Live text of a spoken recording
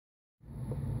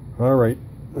Alright,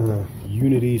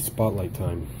 Unity spotlight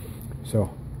time.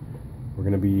 So, we're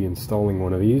going to be installing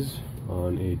one of these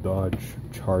on a Dodge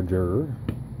Charger,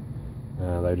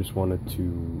 and I just wanted to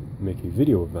make a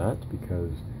video of that because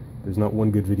there's not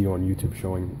one good video on YouTube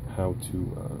showing how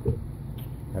to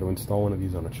install one of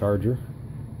these on a Charger.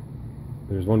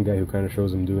 There's one guy who kind of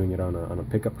shows him doing it on a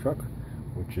pickup truck,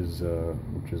 which is a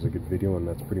good video, and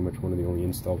that's pretty much one of the only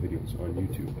install videos on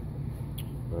YouTube.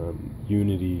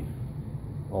 Unity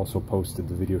also posted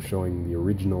the video showing the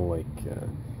original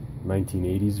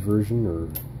 1980s version, or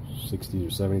 60s or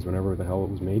 70s, whenever the hell it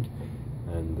was made,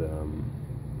 and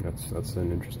that's an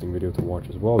interesting video to watch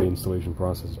as well. The installation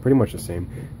process is pretty much the same,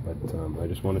 but I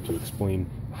just wanted to explain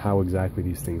how exactly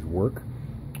these things work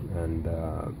and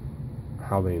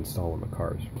how they install on the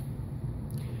cars.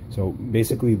 So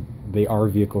basically they are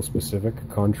vehicle specific.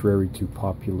 Contrary to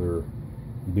popular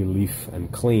belief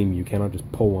and claim, you cannot just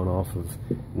pull one off of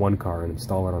one car and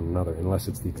install it on another unless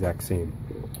it's the exact same.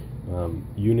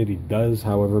 Unity does,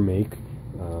 however, make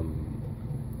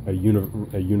a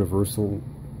universal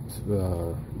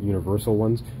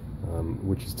ones,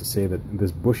 which is to say that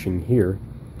this bushing here,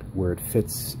 where it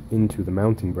fits into the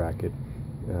mounting bracket,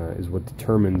 is what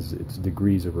determines its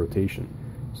degrees of rotation.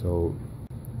 So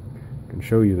I can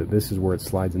show you that this is where it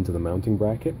slides into the mounting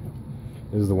bracket.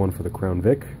 This is the one for the Crown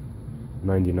Vic,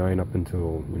 99 up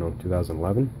until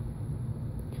 2011,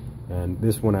 and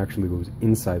this one actually goes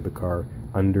inside the car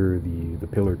under the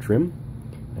pillar trim,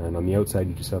 and on the outside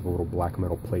you just have a little black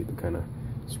metal plate that kind of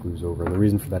screws over, and the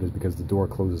reason for that is because the door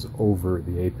closes over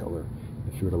the A-pillar.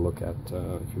 If you were to look at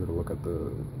the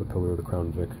pillar of the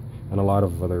Crown Vic, and a lot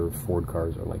of other Ford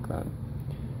cars are like that.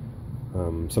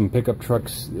 Some pickup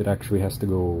trucks, it actually has to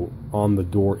go on the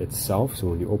door itself, so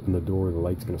when you open the door, the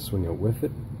light's going to swing out with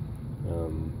it.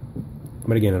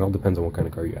 But again, it all depends on what kind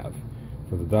of car you have.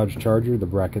 For the Dodge Charger, the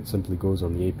bracket simply goes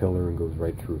on the A-pillar and goes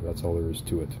right through. That's all there is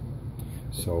to it.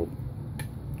 So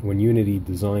when Unity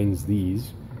designs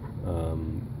these,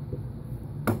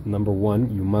 number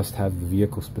one, you must have the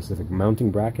vehicle-specific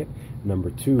mounting bracket. Number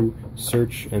two,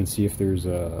 search and see if there's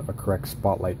a correct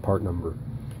spotlight part number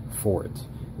for it.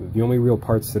 The only real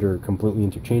parts that are completely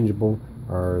interchangeable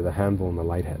are the handle and the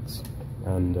light heads,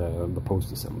 and the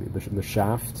post assembly. The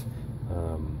shaft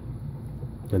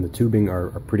and the tubing are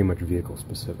pretty much vehicle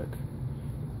specific.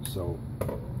 So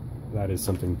that is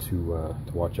something to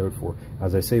watch out for.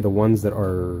 As I say, the ones that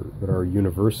are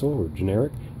universal or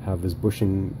generic have this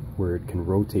bushing where it can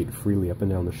rotate freely up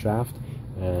and down the shaft,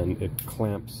 and it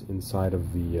clamps inside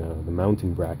of the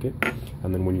mounting bracket,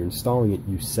 and then when you're installing it,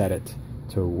 you set it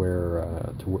to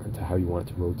to how you want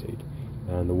it to rotate.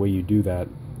 And the way you do that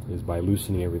is by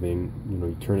loosening everything.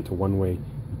 You turn it to one way,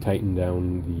 you tighten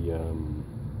down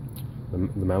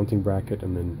the mounting bracket,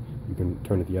 and then you can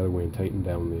turn it the other way and tighten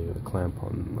down the clamp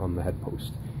on the head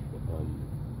post.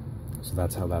 So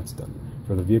that's how that's done.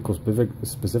 For the vehicle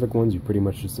specific ones, you pretty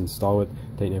much just install it,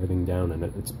 tighten everything down, and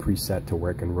it's preset to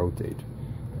where it can rotate.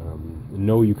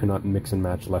 No, you cannot mix and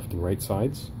match left and right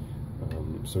sides.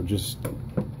 So just,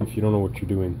 if you don't know what you're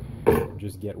doing,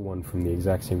 just get one from the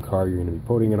exact same car you're going to be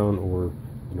putting it on, or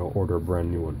order a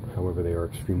brand new one. However, they are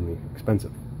extremely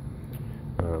expensive.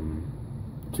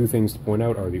 Two things to point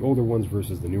out are the older ones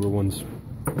versus the newer ones,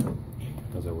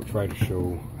 as I will try to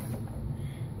show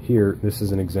here. This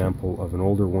is an example of an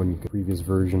older one. Previous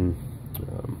version,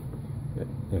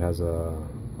 it has a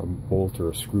bolt or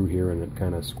a screw here, and it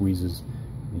kind of squeezes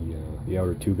the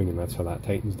outer tubing, and that's how that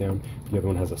tightens down. The other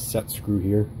one has a set screw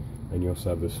here, and you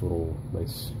also have this little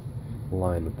nice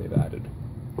line that they've added.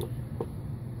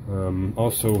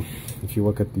 Also, if you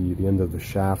look at the end of the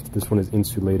shaft, this one is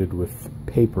insulated with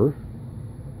paper,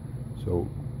 so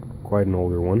quite an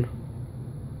older one.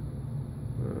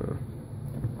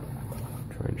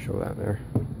 Try and show that there.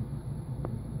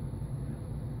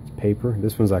 It's paper.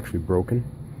 This one's actually broken.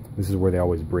 This is where they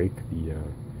always break the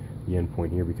end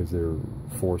point here, because they're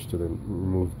forced or they're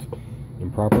removed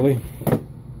improperly.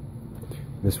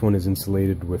 This one is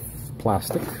insulated with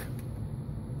plastic.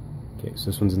 Okay, so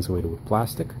this one's insulated with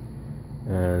plastic,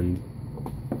 and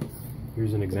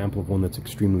here's an example of one that's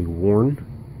extremely worn.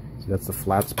 So that's the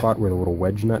flat spot where the little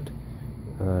wedge nut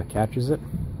catches it,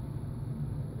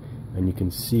 and you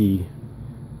can see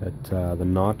that the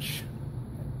notch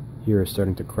here is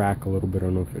starting to crack a little bit. I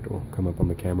don't know if it will come up on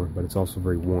the camera, but it's also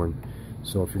very worn.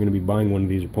 So if you're going to be buying one of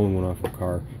these or pulling one off a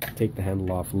car, take the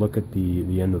handle off, look at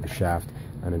the end of the shaft,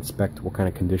 and inspect what kind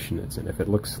of condition it's in. If it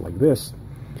looks like this,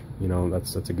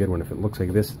 that's a good one. If it looks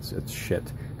like this, it's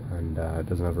shit, and it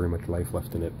doesn't have very much life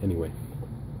left in it anyway.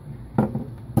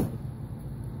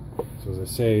 So as I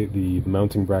say, the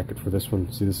mounting bracket for this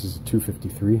one, see, this is a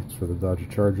 253, it's for the Dodge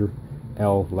Charger.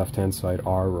 L left-hand side,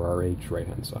 R or RH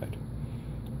right-hand side.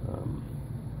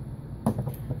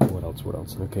 What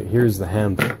else? Okay, here's the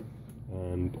handle,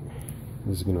 and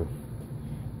this is gonna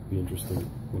be interesting.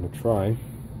 I'm gonna try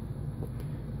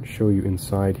to show you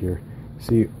inside here.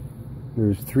 See,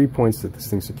 there's 3 points that this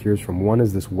thing secures from. One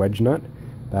is this wedge nut.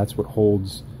 That's what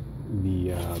holds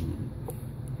the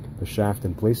shaft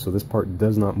in place, so this part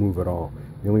does not move at all.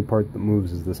 The only part that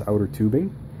moves is this outer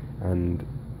tubing, and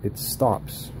it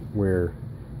stops where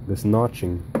this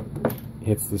notching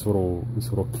hits this little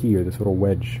key, or this little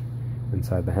wedge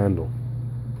inside the handle.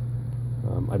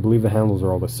 I believe the handles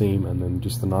are all the same, and then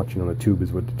just the notching on the tube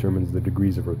is what determines the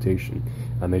degrees of rotation.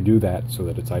 And they do that so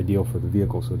that it's ideal for the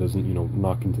vehicle, so it doesn't, you know,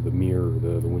 knock into the mirror or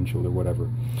the windshield or whatever.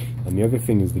 And the other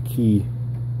thing is the key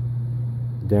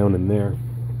down in there.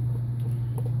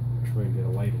 I'll try and get a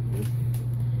light in here,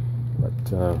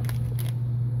 but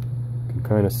you can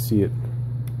kind of see it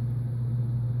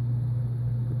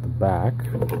at the back.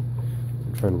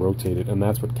 I'm trying to rotate it, and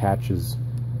that's what catches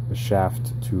the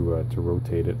shaft to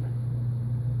rotate it.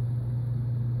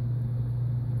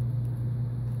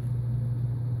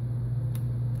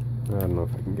 I don't know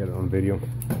if I can get it on video,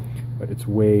 but it's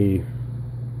way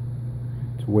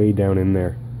down in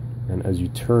there, and as you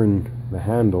turn the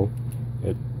handle,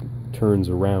 it turns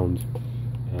around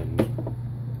and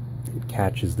it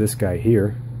catches this guy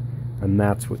here, and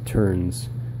that's what turns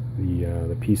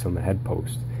the piece on the head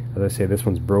post. As I say, this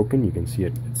one's broken. You can see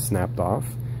it's snapped off,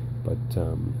 but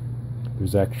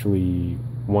there's actually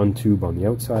one tube on the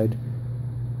outside,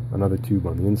 another tube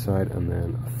on the inside, and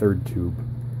then a third tube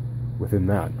within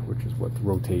that, which is what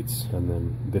rotates, and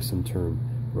then this in turn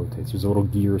rotates. There's a little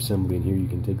gear assembly in here. You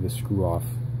can take this screw off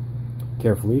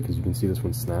carefully, because you can see this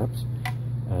one snaps,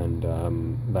 and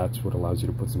that's what allows you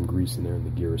to put some grease in there in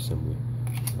the gear assembly.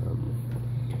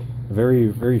 Very,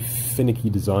 very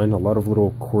finicky design, a lot of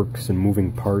little quirks and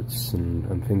moving parts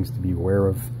and things to be aware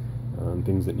of,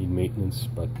 things that need maintenance,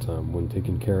 but when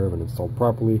taken care of and installed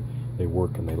properly, they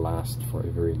work and they last for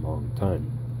a very long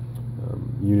time.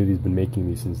 Unity's been making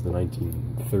these since the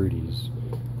 1930s,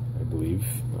 I believe,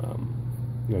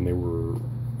 and they were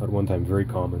at one time very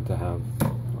common to have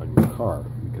on your car,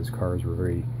 because cars were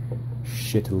very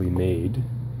shittily made,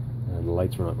 and the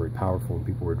lights were not very powerful, and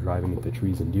people were driving into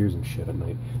trees and deers and shit at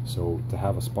night. So to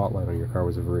have a spotlight on your car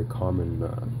was a very common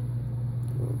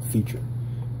feature.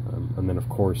 And then, of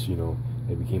course, you know,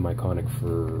 they became iconic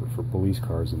for police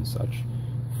cars and such,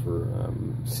 for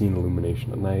scene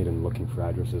illumination at night and looking for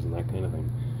addresses and that kind of thing.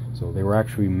 So they were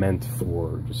actually meant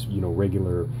for just, you know,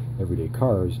 regular everyday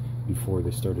cars before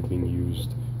they started being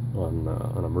used on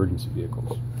emergency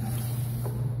vehicles.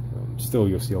 Still,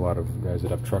 you'll see a lot of guys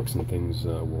that have trucks and things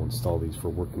will install these for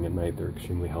working at night. They're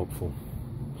extremely helpful.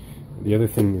 The other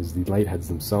thing is the light heads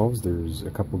themselves. There's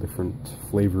a couple different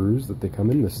flavors that they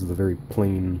come in. This is the very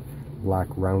plain black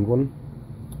round one.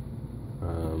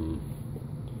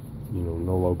 You know,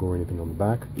 no logo or anything on the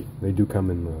back. They do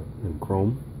come in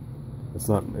chrome. It's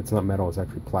not metal. It's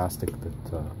actually plastic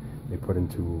that they put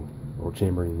into a little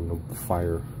chamber and, you know,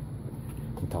 fire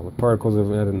metallic particles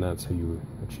of it, and that's how you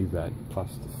achieve that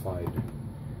plastified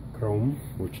chrome,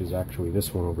 which is actually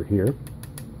this one over here.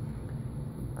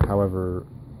 However,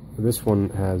 this one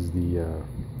has the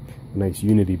nice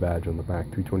Unity badge on the back,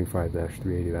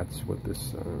 325-380. That's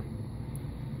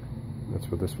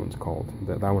what this one's called.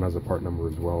 That one has a part number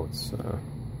as well. It's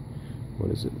what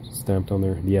is it stamped on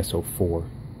there? The SO4.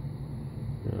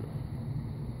 Yeah.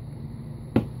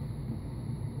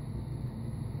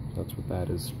 That's what that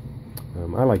is.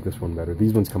 I like this one better.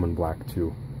 These ones come in black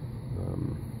too,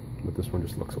 but this one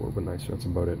just looks a little bit nicer. That's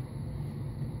about it.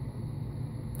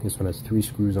 This one has 3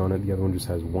 screws on it. The other one just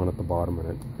has 1 at the bottom,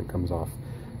 and it comes off.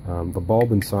 The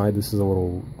bulb inside, this is a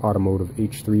little automotive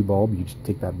H3 bulb. You just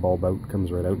take that bulb out, it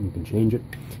comes right out, and you can change it.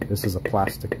 This is a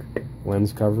plastic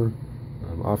lens cover.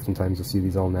 Oftentimes you'll see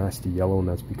these all nasty yellow, and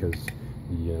that's because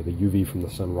the UV from the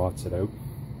sun rots it out.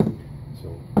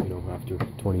 So, you know, after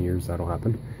 20 years that'll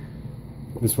happen.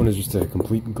 This one is just a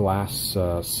complete glass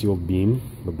sealed beam.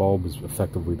 The bulb is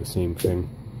effectively the same thing.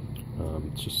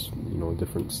 It's just, you know, a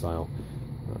different style.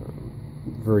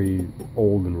 Very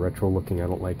old and retro looking. I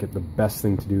don't like it. The best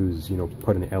thing to do is, you know,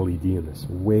 put an LED in this.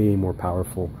 Way more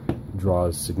powerful,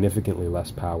 draws significantly less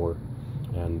power,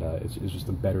 and it's just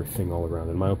a better thing all around.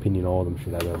 In my opinion, all of them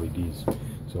should have LEDs.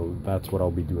 So that's what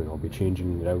I'll be doing. I'll be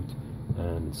changing it out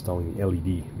and installing the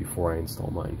LED before I install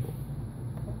mine.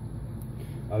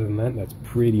 Other than that, that's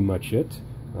pretty much it.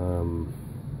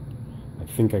 I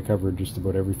think I covered just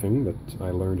about everything that I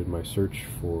learned in my search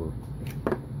for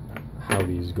how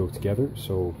these go together.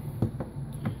 So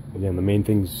again, the main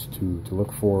things to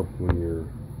look for when you're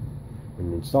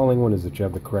when you're installing one is that you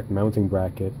have the correct mounting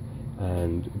bracket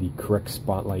and the correct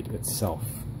spotlight itself.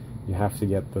 You have to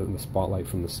get the spotlight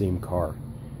from the same car.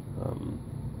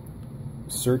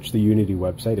 Search the Unity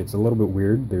website. It's a little bit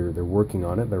weird. They're working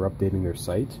on it. They're updating their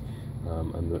site,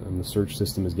 and the search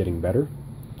system is getting better.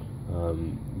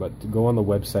 But go on the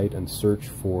website and search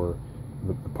for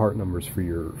the part numbers for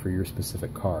your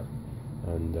specific car.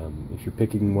 And if you're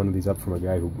picking one of these up from a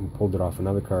guy who pulled it off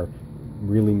another car,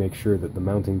 really make sure that the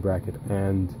mounting bracket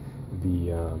and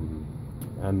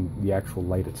the actual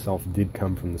light itself did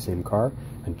come from the same car,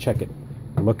 and check it.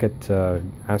 Look at,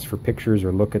 ask for pictures,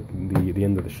 or look at the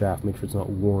end of the shaft. Make sure it's not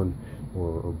worn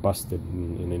or busted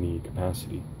in any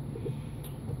capacity.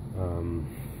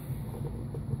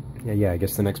 Yeah, I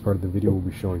guess the next part of the video will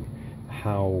be showing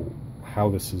how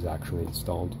this is actually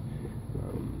installed.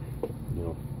 You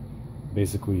know,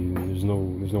 basically, there's no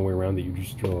way around it. You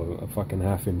just drill a fucking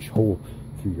half-inch hole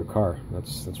through your car.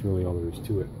 That's really all there is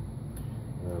to it.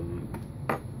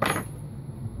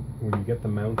 When you get the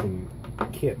mounting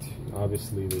kit,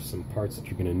 obviously there's some parts that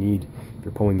you're going to need if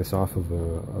you're pulling this off of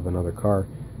another car.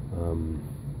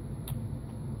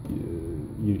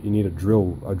 You need a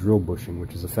drill bushing,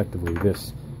 which is effectively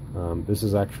this. This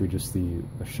is actually just the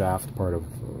shaft part of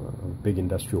a big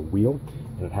industrial wheel,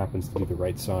 and it happens to be the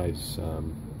right size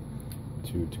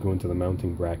to go into the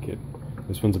mounting bracket.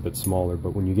 This one's a bit smaller,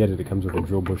 but when you get it, it comes with a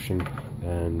drill bushing,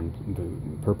 and the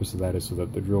purpose of that is so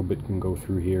that the drill bit can go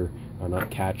through here and not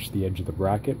catch the edge of the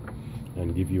bracket,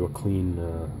 and give you a clean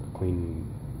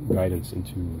guidance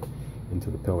into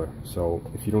the pillar. So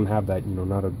if you don't have that, you know,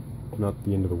 not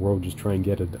the end of the world. Just try and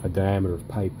get a diameter of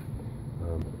pipe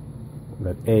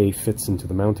that A, fits into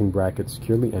the mounting bracket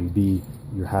securely, and B,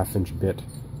 your half-inch bit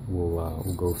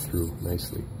will go through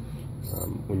nicely.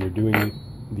 When you're doing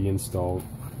the install,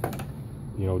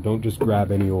 you know, don't just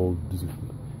grab any old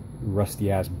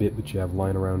rusty-ass bit that you have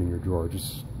lying around in your drawer.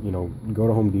 Just, you know, go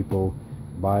to Home Depot,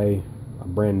 buy a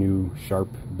brand new sharp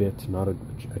bit, not a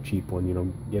cheap one. You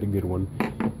know, get a good one.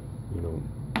 You know,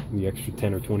 the extra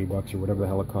 10 or 20 bucks or whatever the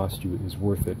hell it costs you is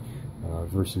worth it,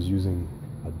 versus using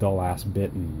a dull-ass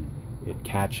bit and it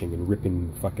catching and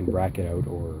ripping the fucking bracket out,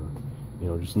 or, you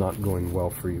know, just not going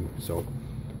well for you. So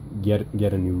get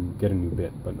a new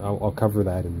bit, but I'll cover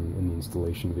that in the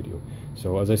installation video.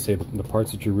 So as I say, the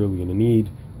parts that you're really going to need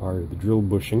are the drill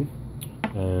bushing,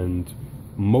 and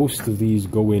most of these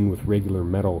go in with regular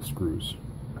metal screws.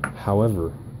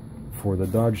 However, for the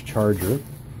Dodge Charger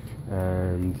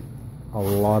and a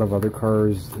lot of other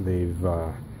cars, they've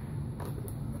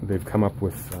come up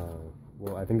with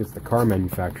well, I think it's the car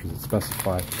manufacturers that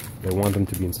specify they want them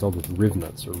to be installed with rivet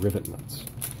nuts or rivet nuts.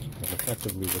 And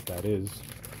effectively what that is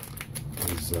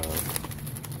I'll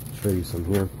show you some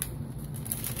here.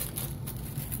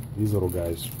 These little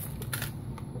guys,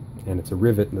 and it's a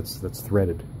rivet that's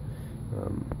threaded.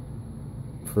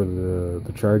 For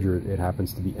the Charger, it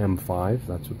happens to be M5.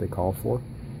 That's what they call for.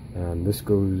 And this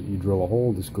goes, you drill a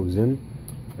hole, this goes in,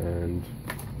 and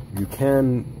you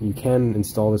can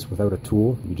install this without a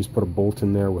tool. You just put a bolt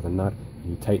in there with a nut,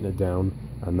 and you tighten it down,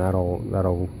 and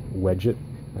that'll wedge it,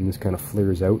 and this kind of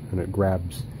flares out and it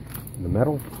grabs the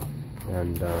metal.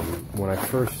 And when I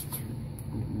first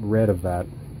read of that,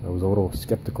 I was a little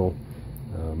skeptical,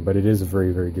 but it is a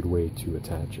very, very good way to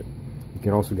attach it. You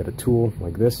can also get a tool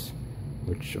like this,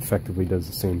 which effectively does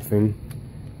the same thing.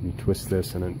 You twist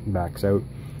this and it backs out.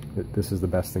 This is the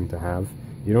best thing to have.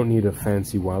 You don't need a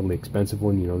fancy, wildly expensive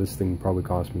one. You know, this thing probably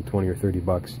cost me 20 or 30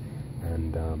 bucks,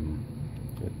 and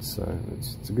it's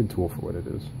a good tool for what it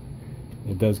is.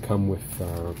 It does come with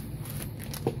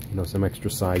you know, some extra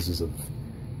sizes of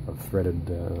threaded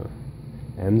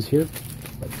ends here,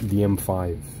 but the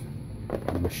M5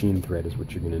 machine thread is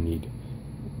what you're going to need.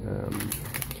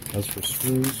 As for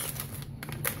screws,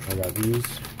 I got these.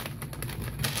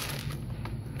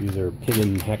 These are pin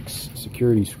and hex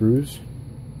security screws,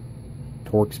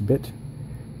 Torx bit,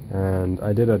 and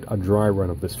I did a dry run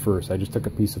of this first. I just took a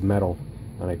piece of metal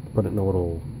and I put it in a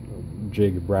little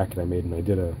jig bracket I made, and I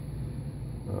did a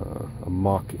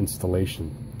mock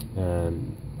installation,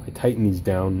 and I tightened these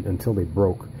down until they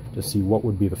broke to see what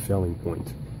would be the failing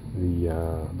point.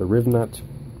 The rivet nut,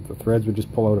 the threads would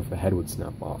just pull out if the head would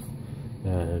snap off,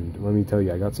 and let me tell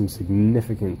you, I got some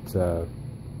significant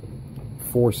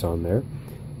force on there,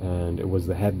 and it was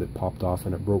the head that popped off,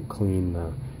 and it broke clean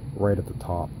right at the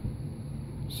top.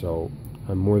 So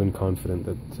I'm more than confident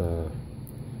that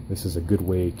this is a good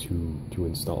way to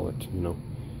install it. You know,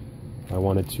 I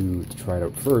wanted to try it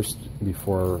out first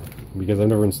before, because I've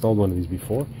never installed one of these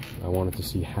before. I wanted to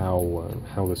see how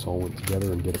this all went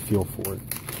together and get a feel for it.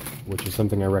 which is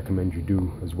something I recommend you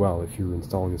do as well if you're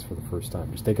installing this for the first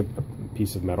time. Just take a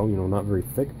piece of metal, you know, not very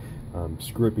thick,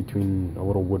 screw it between a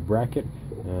little wood bracket,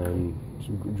 and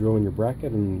drill in your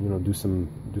bracket, and, you know, do some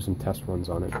test runs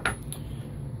on it.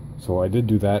 So I did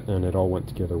do that, and it all went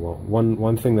together well.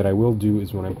 One thing that I will do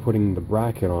is when I'm putting the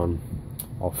bracket on,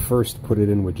 I'll first put it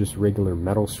in with just regular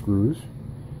metal screws.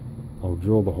 I'll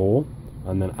drill the hole,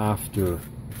 and then after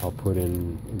I'll put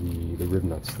in the rivet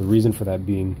nuts. The reason for that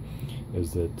being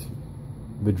is that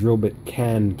the drill bit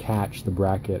can catch the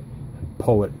bracket and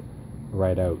pull it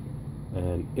right out.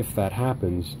 And if that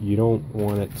happens, you don't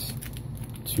want it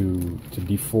to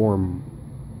deform,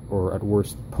 or at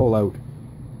worst pull out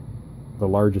the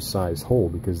largest size hole,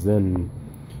 because then,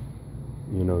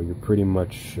 you know, you're pretty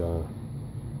much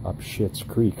up shit's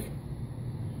creek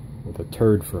with a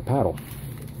turd for a paddle.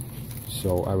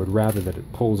 So I would rather that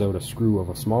it pulls out a screw of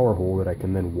a smaller hole that I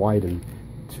can then widen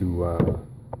to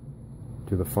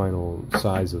the final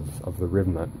size of the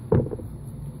rivet nut.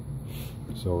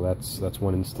 So that's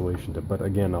one installation tip. But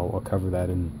again, I'll cover that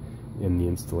in the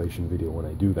installation video when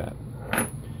I do that.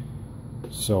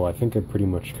 So I think I pretty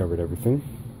much covered everything.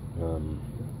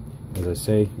 As I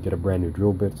say, get a brand new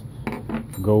drill bit.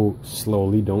 Go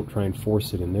slowly, don't try and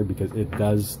force it in there, because it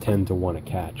does tend to want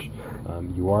to catch.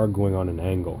 You are going on an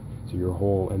angle, so your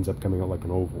hole ends up coming out like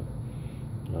an oval.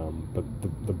 But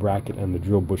the bracket and the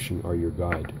drill bushing are your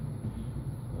guide.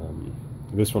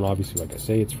 This one, obviously, like I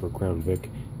say, it's for Crown Vic.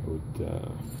 The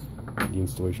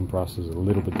installation process is a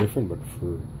little bit different, but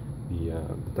for the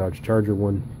Dodge Charger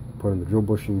one, put in the drill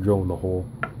bushing, drill in the hole,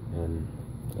 and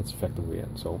that's effectively it.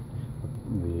 So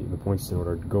the points to note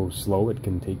are: go slow. It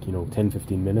can take, you know,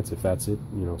 10-15 minutes. If that's it,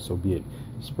 you know, so be it.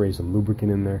 Spray some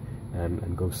lubricant in there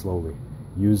and go slowly.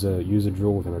 Use a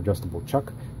drill with an adjustable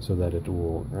chuck so that it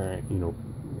will, you know,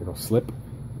 it'll slip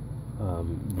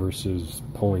versus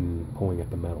pulling at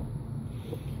the metal.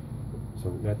 So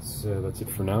that's it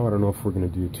for now. I don't know if we're going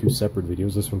to do 2 separate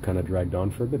videos. This one kind of dragged on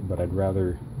for a bit, but I'd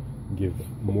rather give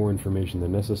more information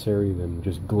than necessary than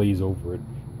just glaze over it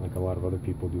like a lot of other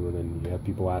people do, and then you have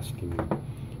people asking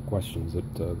questions that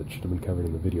should have been covered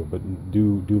in the video. But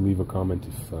do leave a comment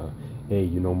if A,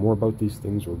 you know more about these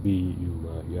things, or B,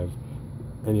 you have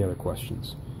any other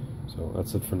questions. So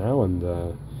that's it for now, and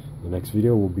the next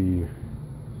video will be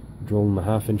drilling the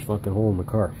 1/2-inch fucking hole in the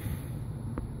car.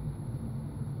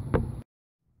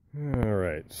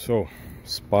 Alright, so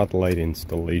spotlight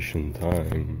installation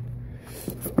time.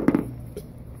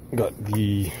 Got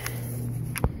the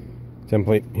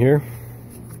template here.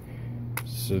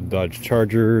 It's a Dodge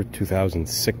Charger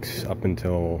 2006 up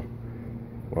until,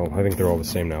 well, I think they're all the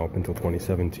same now, up until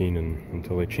 2017, and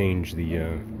until they changed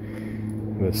the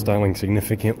styling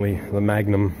significantly. The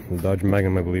Magnum, the Dodge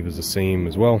Magnum, I believe, is the same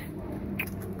as well.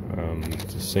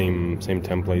 It's the same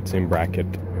template, same bracket,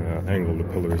 angle of the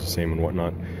pillar is the same and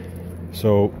whatnot.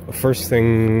 So the first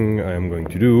thing I'm going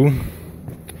to do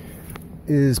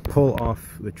is pull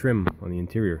off the trim on the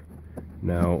interior.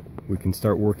 Now we can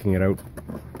start working it out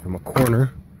from a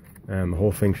corner, and the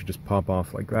whole thing should just pop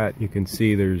off like that. You can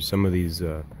see there's some of these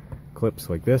clips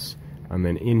like this, and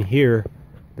then in here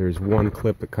there's one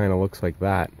clip that kind of looks like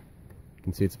that. You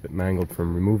can see it's a bit mangled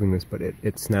from removing this, but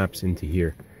it snaps into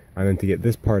here. And then to get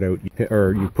this part out, you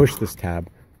push this tab,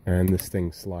 and this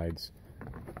thing slides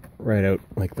right out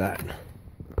like that.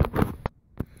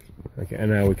 Okay,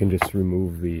 and now we can just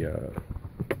remove the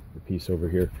piece over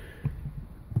here.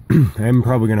 I'm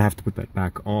probably going to have to put that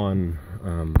back on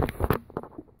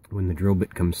when the drill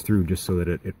bit comes through, just so that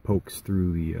it pokes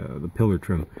through the pillar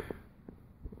trim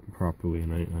properly,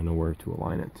 and I know where to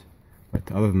align it. But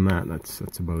other than that,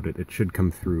 that's about it. It should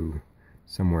come through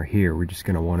somewhere here. We're just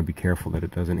going to want to be careful that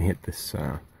it doesn't hit this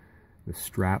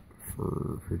strap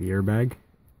for the airbag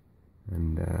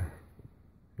and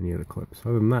any other clips.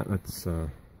 Other than that, that's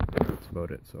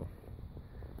about it. So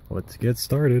let's get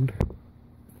started.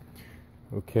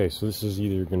 Okay, so this is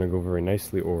either going to go very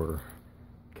nicely or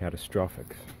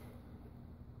catastrophic.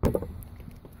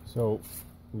 So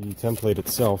the template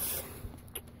itself,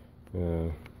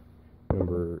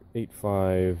 number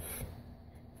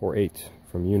 8548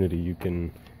 from Unity. You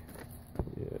can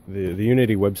the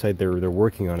Unity website, they're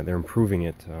working on it, they're improving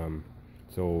it.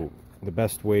 So the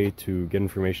best way to get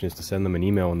information is to send them an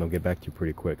email, and they'll get back to you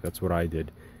pretty quick. That's what I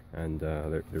did, and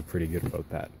they're pretty good about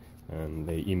that. And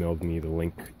they emailed me the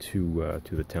link to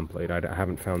the template. I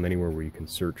haven't found anywhere where you can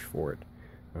search for it.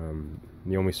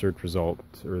 The only search result,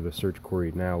 or the search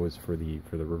query now, is for the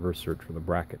reverse search for the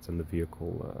brackets and the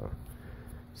vehicle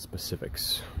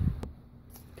specifics.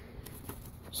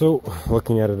 So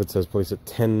looking at it, it says place it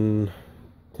 10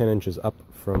 inches up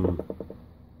from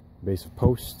base of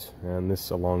post, and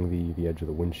this along the edge of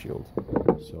the windshield.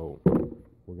 So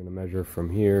we're going to measure from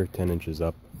here 10 inches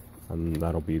up, and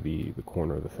that'll be the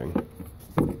corner of the thing.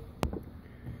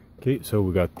 Okay, so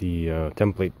we got the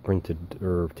template printed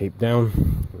or taped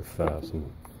down with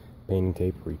some painting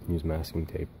tape, or you can use masking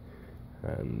tape,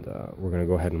 and we're going to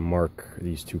go ahead and mark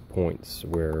these 2 points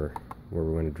where we're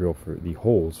going to drill for the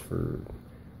holes for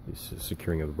the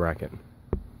securing of the bracket.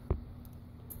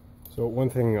 So one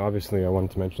thing obviously I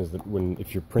wanted to mention is that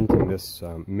if you're printing this,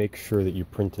 make sure that you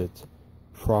print it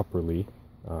properly,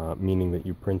 meaning that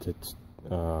you print it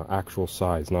actual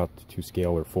size, not to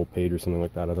scale or full page or something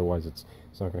like that. Otherwise it's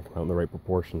not going to come out in the right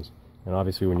proportions. And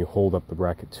obviously when you hold up the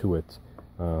bracket to it,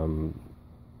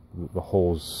 the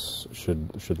holes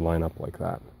should line up like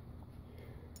that.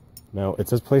 Now it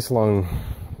says place along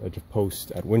edge of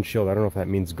post at windshield. I don't know if that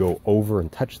means go over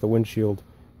and touch the windshield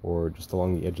or just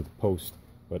along the edge of the post.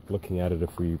 But looking at it,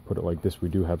 if we put it like this, we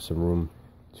do have some room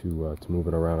to move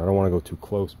it around. I don't want to go too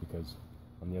close because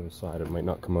on the other side it might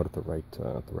not come out at the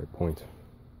right point.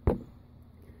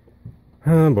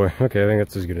 Oh boy, okay, I think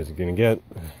that's as good as it's gonna get.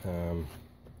 I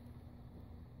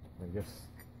guess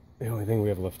the only thing we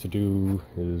have left to do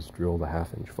is drill the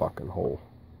 1/2 inch fucking hole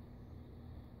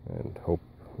and hope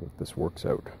that this works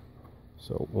out.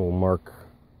 So we'll mark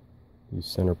these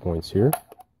center points here.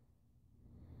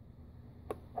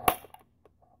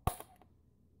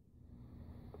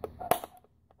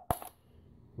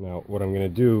 Now what I'm going to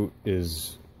do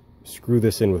is screw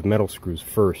this in with metal screws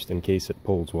first in case it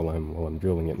pulls while I'm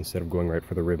drilling it, instead of going right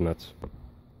for the rib nuts.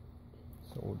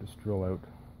 So we'll just drill out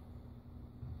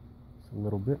just a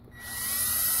little bit.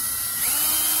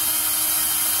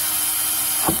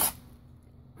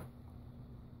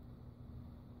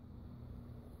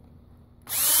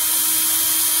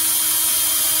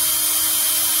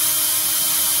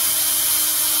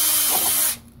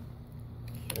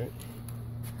 Okay.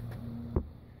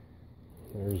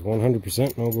 There's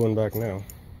 100%, no going back now.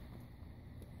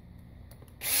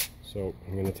 So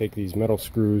I'm going to take these metal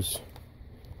screws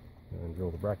and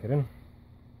drill the bracket in.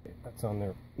 Okay, that's on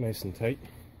there nice and tight.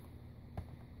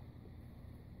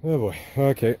 Oh boy.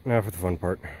 Okay, now for the fun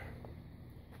part.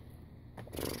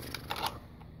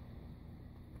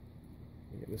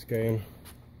 Get this guy in.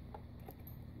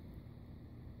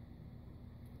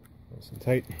 Nice and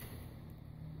tight.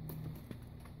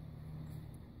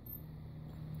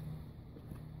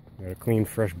 Got a clean,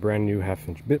 fresh, brand new 1/2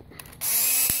 inch bit.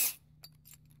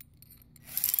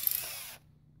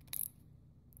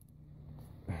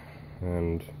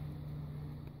 And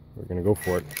we're going to go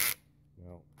for it.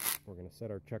 Now, we're going to set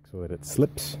our chuck so that it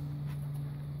slips.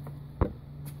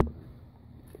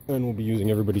 And we'll be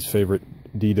using everybody's favorite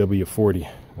DW40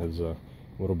 as a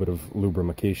little bit of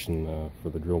lubrication for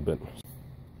the drill bit.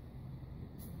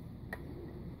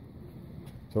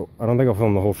 So I don't think I'll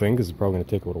film the whole thing because it's probably going to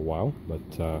take a little while, but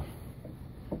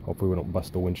hopefully we don't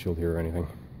bust the windshield here or anything.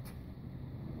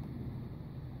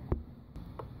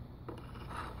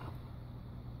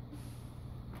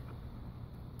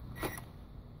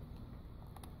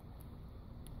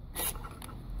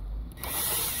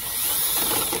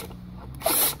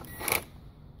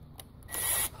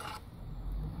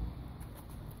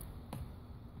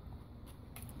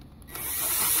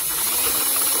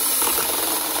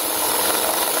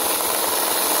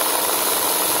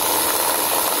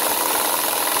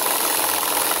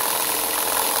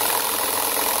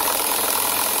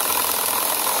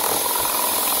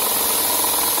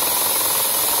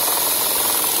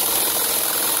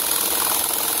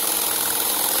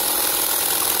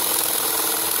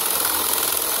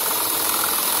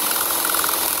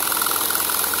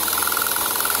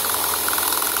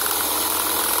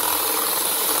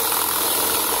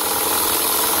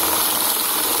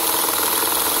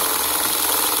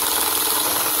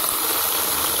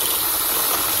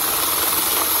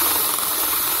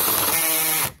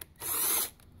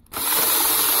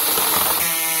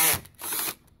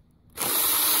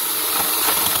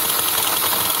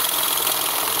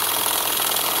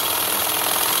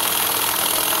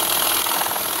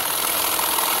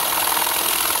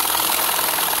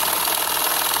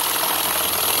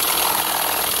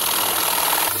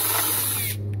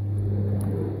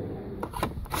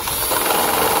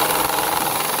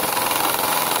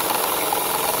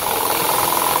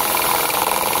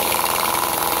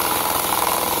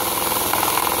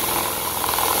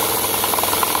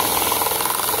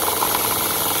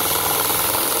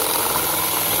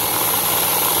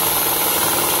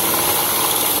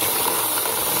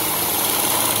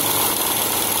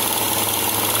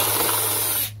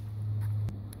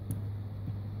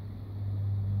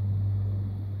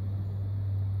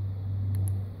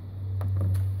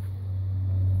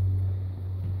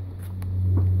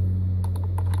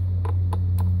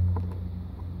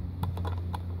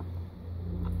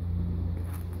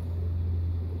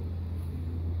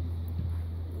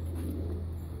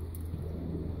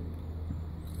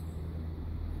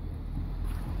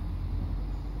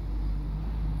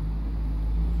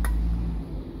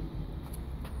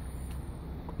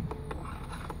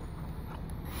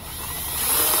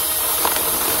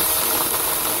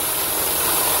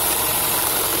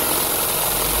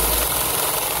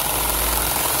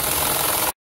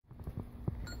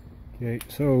 Okay,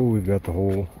 so we've got the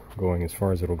hole going as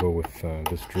far as it'll go with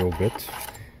this drill bit.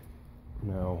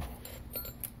 Now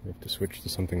we have to switch to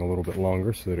something a little bit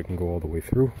longer so that it can go all the way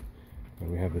through.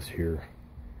 And we have this here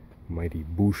mighty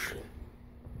Bosch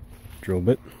drill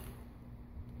bit.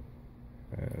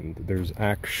 And there's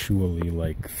actually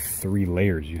like 3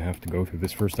 layers you have to go through.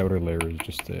 This first outer layer is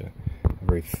just a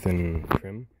very thin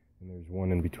trim, and there's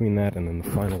one in between that, and then the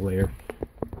final layer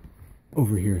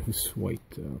over here, this white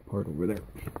part over there.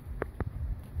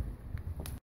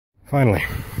 Finally,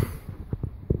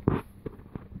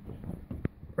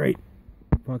 right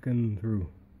fucking through.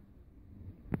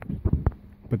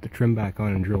 Put the trim back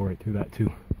on and drill right through that too.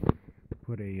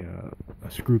 Put a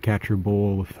screw catcher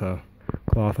bowl with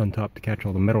cloth on top to catch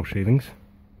all the metal shavings,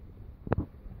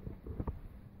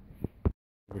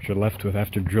 which are left with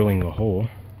after drilling the hole.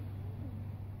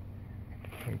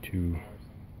 I'm going to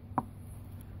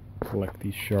collect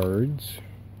these shards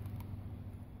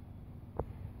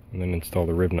and then install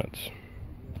the rib nuts.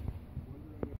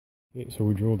 Okay, so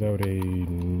we drilled out a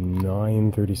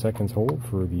 9/32 hole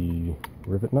for the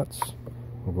rivet nuts.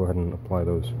 We'll go ahead and apply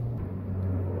those.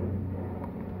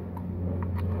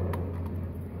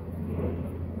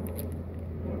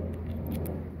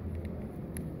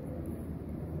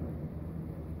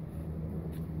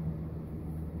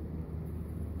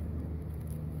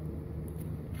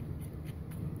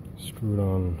 Screw it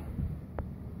on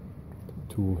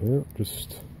the tool here,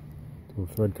 just till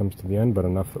the thread comes to the end, but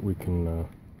enough that we can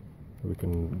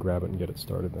grab it and get it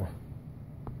started there.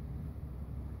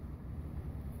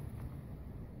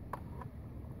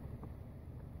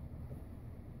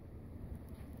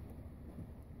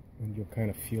 And you'll kind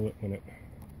of feel it when it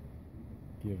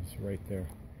gives right there.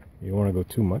 You don't want to go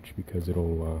too much because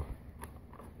it'll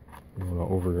you want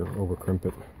to over crimp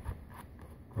it.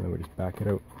 And then we just back it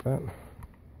out like that.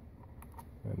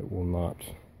 And it will not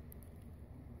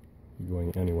be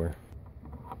going anywhere.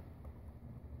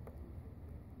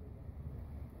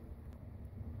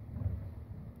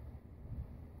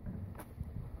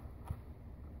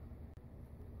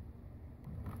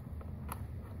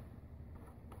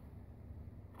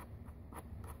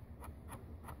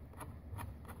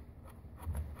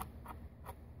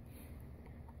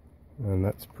 And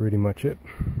that's pretty much it.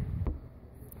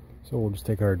 So we'll just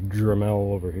take our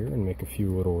Dremel over here and make a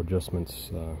few little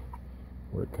adjustments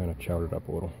where it kind of chowdered up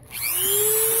a little.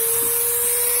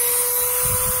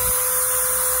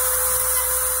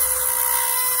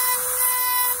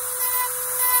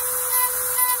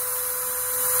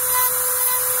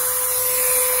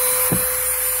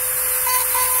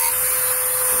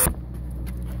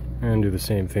 And do the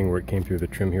same thing where it came through the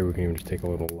trim here. We can even just take a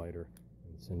little lighter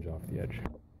and singe off the edge.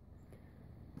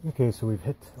 Okay, so we've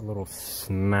hit a little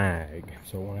snag.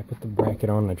 So when I put the bracket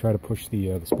on and I try to push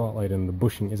the spotlight in, the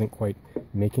bushing isn't quite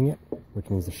making it, which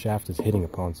means the shaft is hitting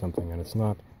upon something, and it's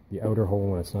not the outer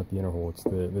hole and it's not the inner hole, it's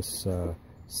this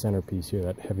center piece here,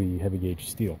 that heavy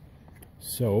gauge steel.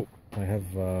 So I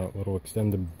have a little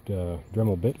extended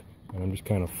Dremel bit, and I'm just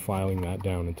kind of filing that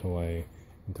down until I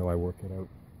work it out.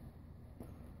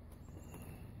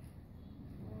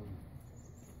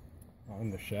 On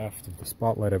the shaft of the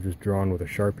spotlight, I've just drawn with a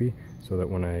Sharpie so that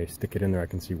when I stick it in there I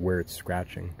can see where it's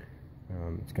scratching.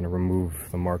 It's going to remove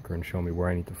the marker and show me where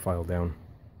I need to file down.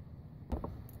 So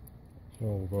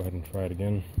we'll go ahead and try it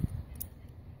again.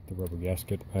 The rubber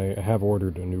gasket. I have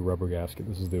ordered a new rubber gasket.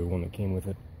 This is the one that came with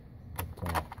it.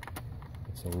 But,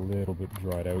 it's a little bit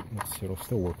dried out. It'll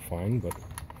still work fine, but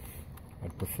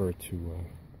I'd prefer to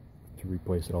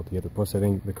replace it altogether. Plus I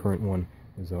think the current one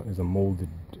is a molded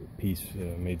piece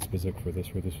made specific for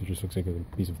this, where this just looks like a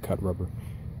piece of cut rubber.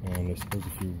 And I suppose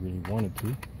if you really wanted to,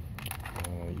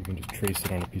 you can just trace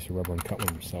it on a piece of rubber and cut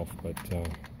one yourself, but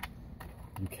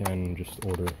you can just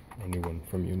order a new one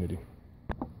from Unity.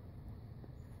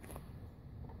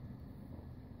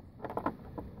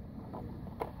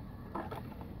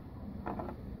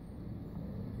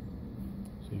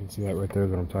 So you can see that right there is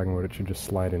what I'm talking about. It should just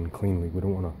slide in cleanly. We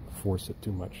don't want to force it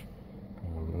too much.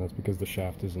 And that's because the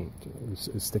shaft is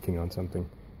sticking on something,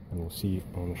 and we'll see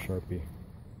on the Sharpie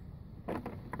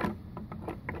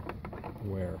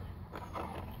where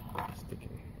it's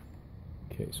sticking.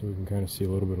 Okay, so we can kind of see a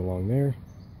little bit along there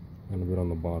and a bit on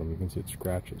the bottom. You can see it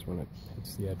scratches when it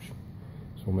hits the edge.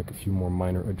 So we'll make a few more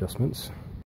minor adjustments.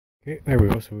 Okay, there we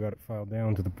go. So we got it filed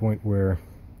down to the point where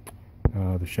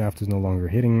the shaft is no longer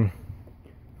hitting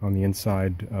on the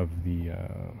inside of the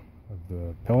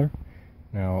pillar.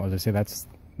 Now, as I say, that's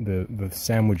the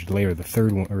sandwiched layer, the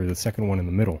third one, or the second one in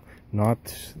the middle. Not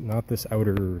this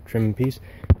outer trim piece,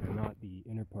 and not the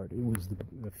inner part. It was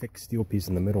the thick steel piece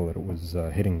in the middle that it was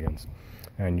hitting against.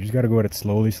 And you just got to go at it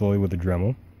slowly with the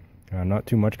Dremel. Not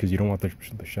too much, because you don't want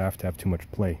the shaft to have too much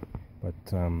play. But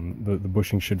the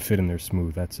bushing should fit in there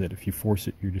smooth. That's it. If you force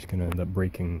it, you're just going to end up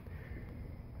breaking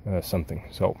something.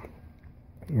 So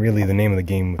really the name of the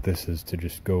game with this is to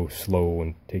just go slow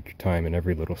and take your time in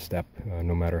every little step,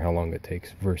 no matter how long it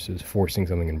takes, versus forcing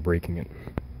something and breaking it.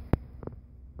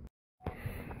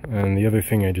 And the other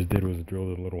thing I just did was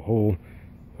drilled a little hole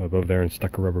above there and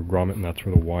stuck a rubber grommet, and that's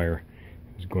where the wire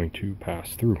is going to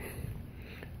pass through.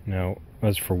 Now,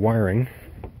 as for wiring,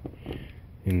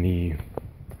 in the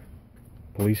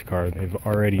police car, they've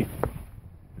already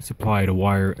supplied a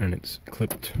wire and it's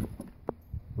clipped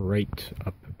right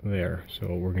up there, so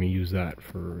we're going to use that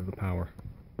for the power.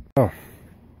 Oh,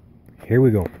 here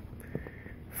we go.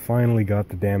 Finally got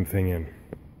the damn thing in,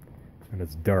 and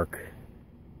it's dark.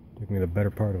 Took me the better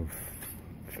part of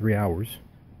 3 hours.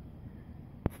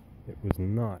 It was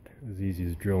not as easy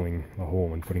as drilling a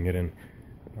hole and putting it in.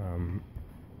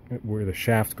 Where the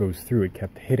shaft goes through, it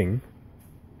kept hitting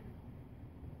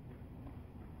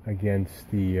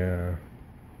against the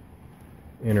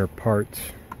inner part,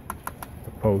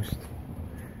 the post.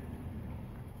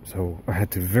 So I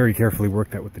had to very carefully work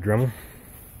that with the Dremel.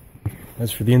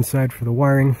 As for the inside, for the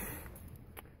wiring,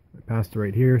 I passed it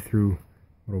right here through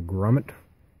a little grommet,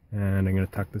 and I'm going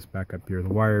to tuck this back up here. The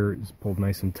wire is pulled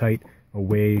nice and tight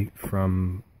away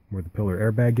from where the pillar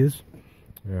airbag is.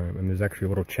 And there's actually a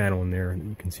little channel in there, and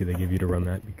you can see they give you to run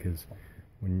that, because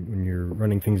when you're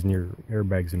running things in your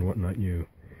airbags and whatnot, you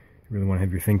really want to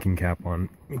have your thinking cap on,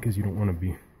 because you don't want to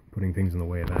be putting things in the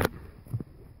way of that.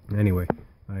 Anyway,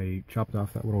 I chopped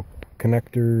off that little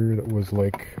connector that was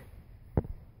like, I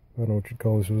don't know what you'd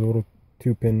call this, it was a little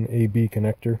 2-pin AB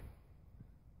connector.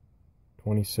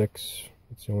 26,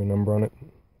 that's the only number on it.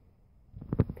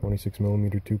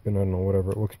 26mm 2-pin, I don't know,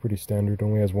 whatever. It looks pretty standard,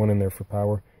 only has one in there for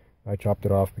power. I chopped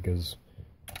it off because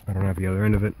I don't have the other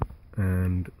end of it,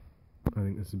 and I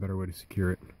think this is a better way to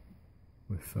secure it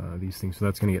with these things. So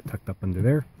that's going to get tucked up under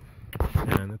there,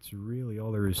 and that's really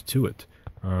all there is to it.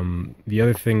 The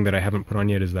other thing that I haven't put on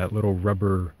yet is that little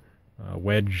rubber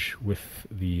wedge with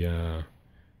the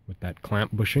with that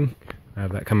clamp bushing. I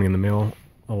have that coming in the mail,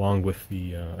 along with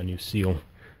the a new seal,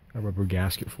 a rubber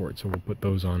gasket for it, so we'll put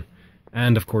those on.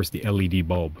 And of course the LED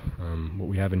bulb. What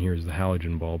we have in here is the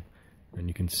halogen bulb, and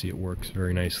you can see it works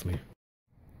very nicely.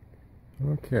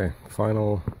 Okay,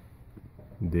 final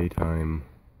daytime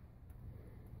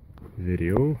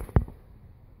video.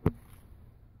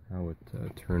 How it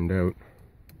turned out.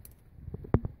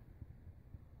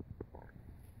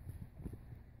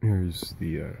 Here's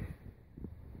the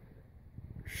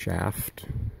shaft.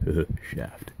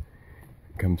 Shaft.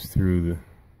 It comes through the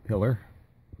pillar.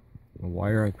 The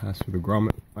wire I passed through the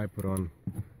grommet. I put on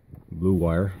blue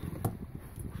wire.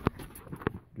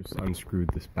 Just unscrewed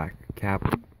this back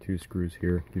cap, 2 screws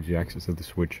here, gives you access to the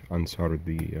switch, unsoldered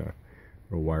the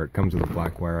wire. It comes with a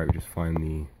black wire. I just find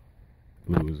the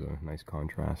blue is a nice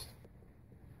contrast.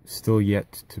 Still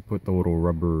yet to put the little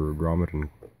rubber grommet and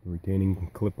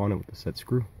retaining clip on it with the set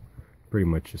screw. Pretty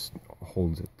much just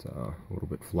holds it a little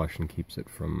bit flush and keeps it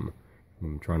from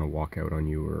trying to walk out on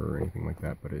you or anything like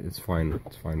that, but it's fine.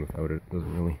 It's fine without it. It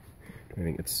doesn't really, I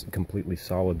think it's completely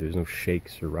solid. There's no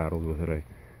shakes or rattles with it. I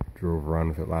drove around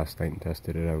with it last night and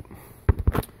tested it out.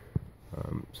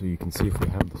 So you can see if we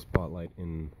have the spotlight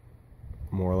in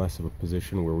more or less of a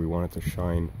position where we want it to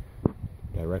shine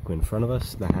directly in front of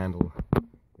us, the handle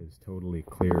is totally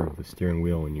clear of the steering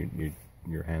wheel, and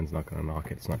your hand's not going to knock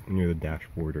it. It's not near the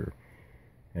dashboard or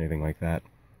anything like that.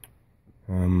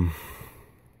 From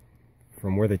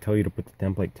where they tell you to put the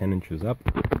template 10 inches up,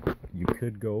 you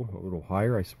could go a little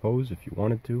higher, I suppose, if you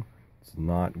wanted to. It's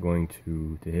not going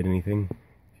to hit anything.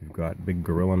 If you've got big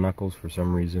gorilla knuckles for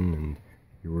some reason and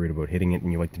you're worried about hitting it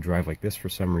and you like to drive like this for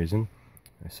some reason,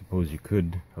 I suppose you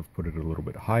could have put it a little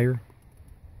bit higher.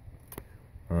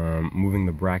 Moving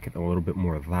the bracket a little bit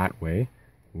more that way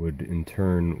would in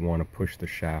turn want to push the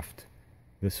shaft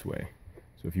this way.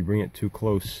 So if you bring it too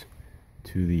close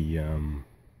to the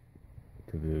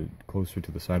closer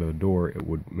to the side of the door, it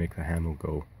would make the handle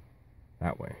go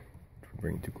that way. If you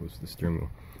bring it too close to the steering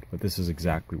wheel. But this is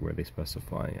exactly where they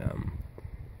specify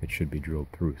it should be drilled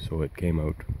through, so it came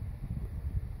out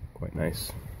quite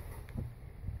nice.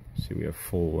 See, we have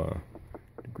full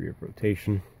degree of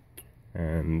rotation,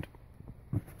 and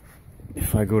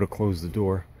if I go to close the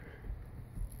door,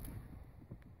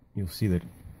 you'll see that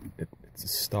it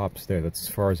stops there. That's as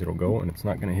far as it'll go, and it's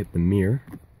not going to hit the mirror.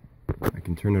 I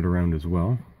can turn it around as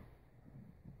well.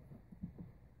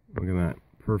 Look at that.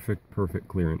 Perfect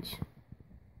clearance.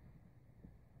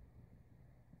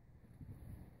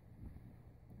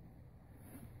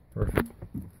 Perfect.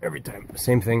 Every time.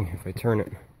 Same thing if I turn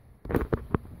it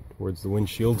towards the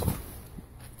windshield.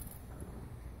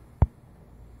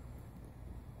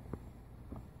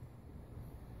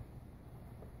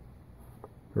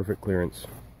 Perfect clearance.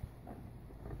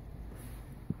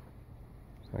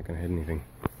 It's not going to hit anything.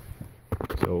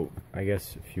 So I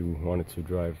guess if you wanted to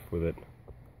drive with it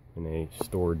in a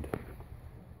stored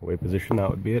away position, that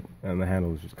would be it, and the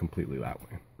handle is just completely that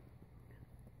way.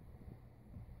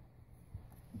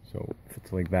 So if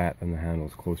it's like that, then the handle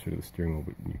is closer to the steering wheel,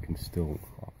 but you can still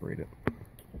operate it.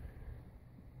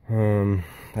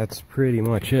 That's pretty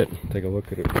much it. Take a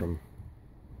look at it from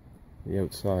the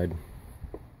outside.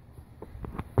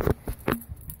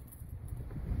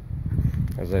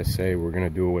 As I say, we're going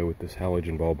to do away with this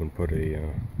halogen bulb and put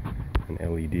an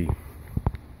LED. You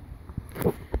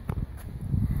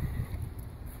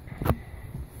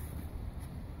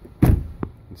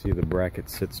can see the bracket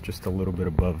sits just a little bit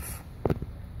above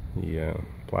the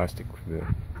plastic for the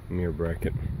mirror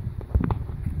bracket.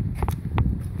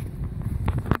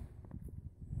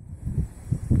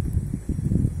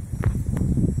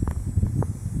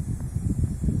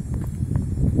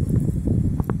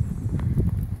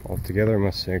 Altogether, I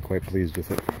must say I'm quite pleased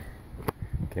with it.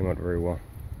 Came out very well.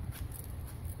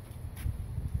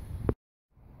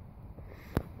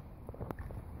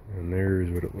 And there's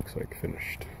what it looks like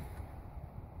finished.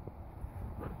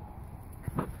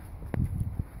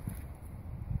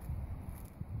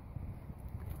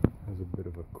 Has a bit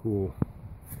of a cool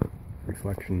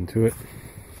reflection to it.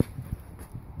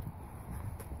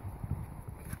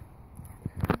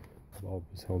 The bulb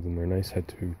is held in there nice. Had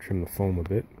to trim the foam a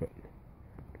bit, but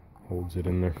holds it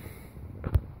in there.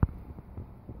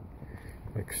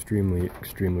 Extremely,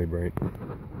 extremely bright.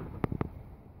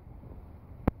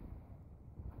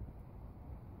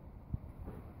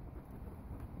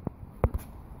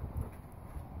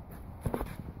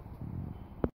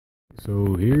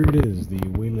 So here it is, the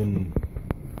Whelen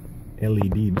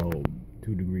LED bulb,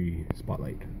 2-degree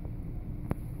spotlight.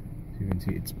 So you can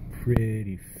see it's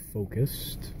pretty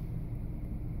focused.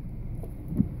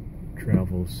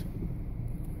 Travels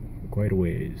quite a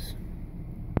ways.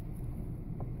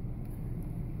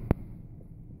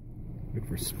 Good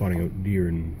for spotting out deer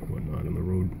and whatnot on the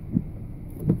road.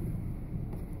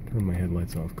 Turn my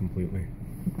headlights off completely.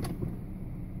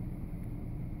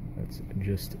 That's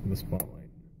just the spotlight.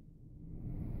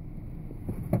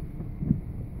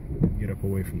 Get up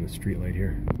away from the street light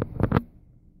here.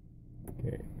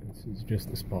 Okay, this is just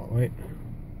the spotlight.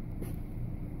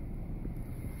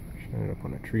 Shine it up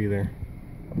on a tree there.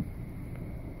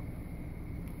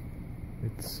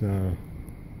 It's, I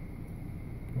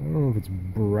don't know if it's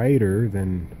brighter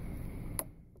than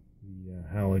the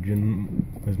halogen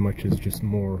as much as just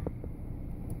more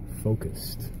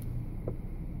focused.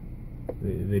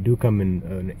 They do come in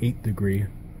an 8-degree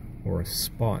or a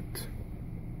spot,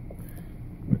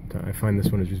 but I find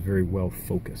this one is just very well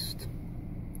focused.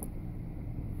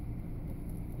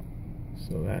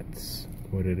 So that's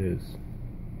what it is.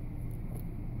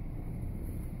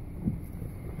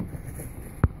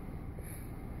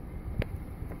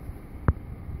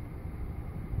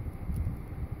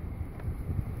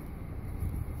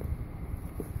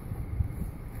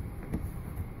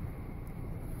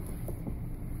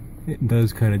 It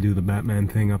does kind of do the Batman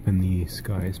thing up in the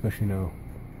sky, especially now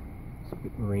it's a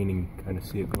bit raining, kind of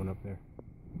see it going up there.